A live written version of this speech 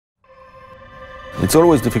It's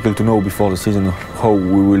always difficult to know before the season how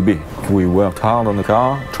we will be. We worked hard on the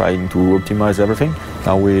car, trying to optimize everything.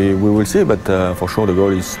 Now we will see, but for sure the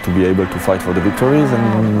goal is to be able to fight for the victories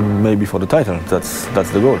and maybe for the title. That's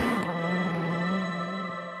the goal.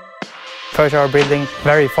 Peugeot are building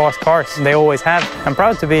very fast cars. They always have. I'm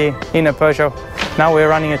proud to be in a Peugeot. Now we're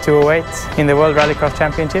running a 208 in the World Rallycross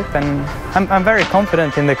Championship, and I'm very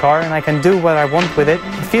confident in the car and I can do what I want with it.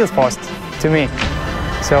 It feels fast to me.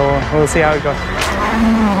 So we'll see how it goes.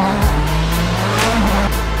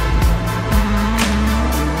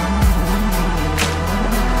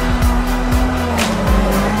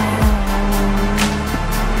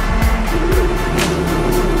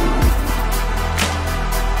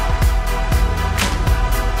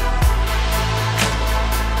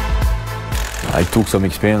 I took some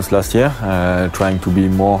experience last year, trying to be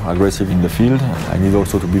more aggressive in the field. I need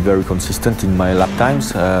also to be very consistent in my lap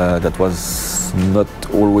times. That was not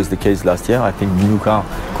always the case last year. I think the new car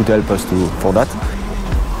could help us for that.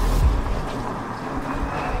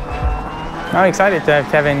 I'm excited to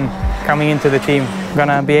have Kevin coming into the team. I'm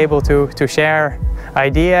gonna be able to share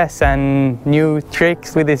ideas and new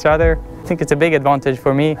tricks with each other. I think it's a big advantage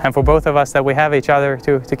for me and for both of us that we have each other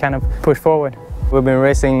to kind of push forward. We've been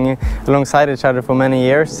racing alongside each other for many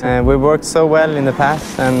years. We've worked so well in the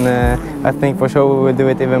past, and I think for sure we will do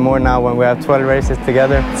it even more now when we have 12 races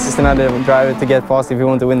together. It's just another driver to get past if you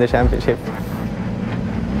want to win the championship.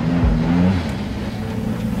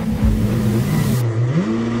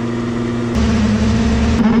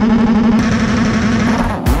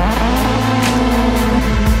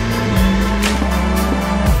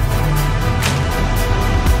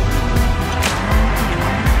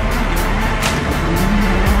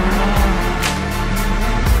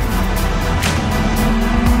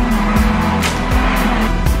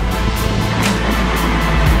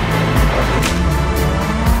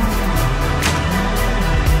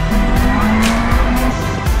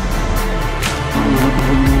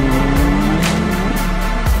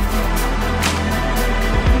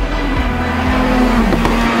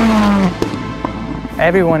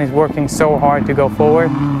 Everyone is working so hard to go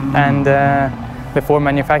forward, and the 4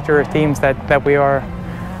 manufacturer teams that we are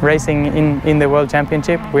racing in the World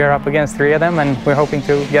Championship, we are up against 3 of them and we're hoping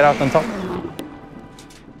to get out on top.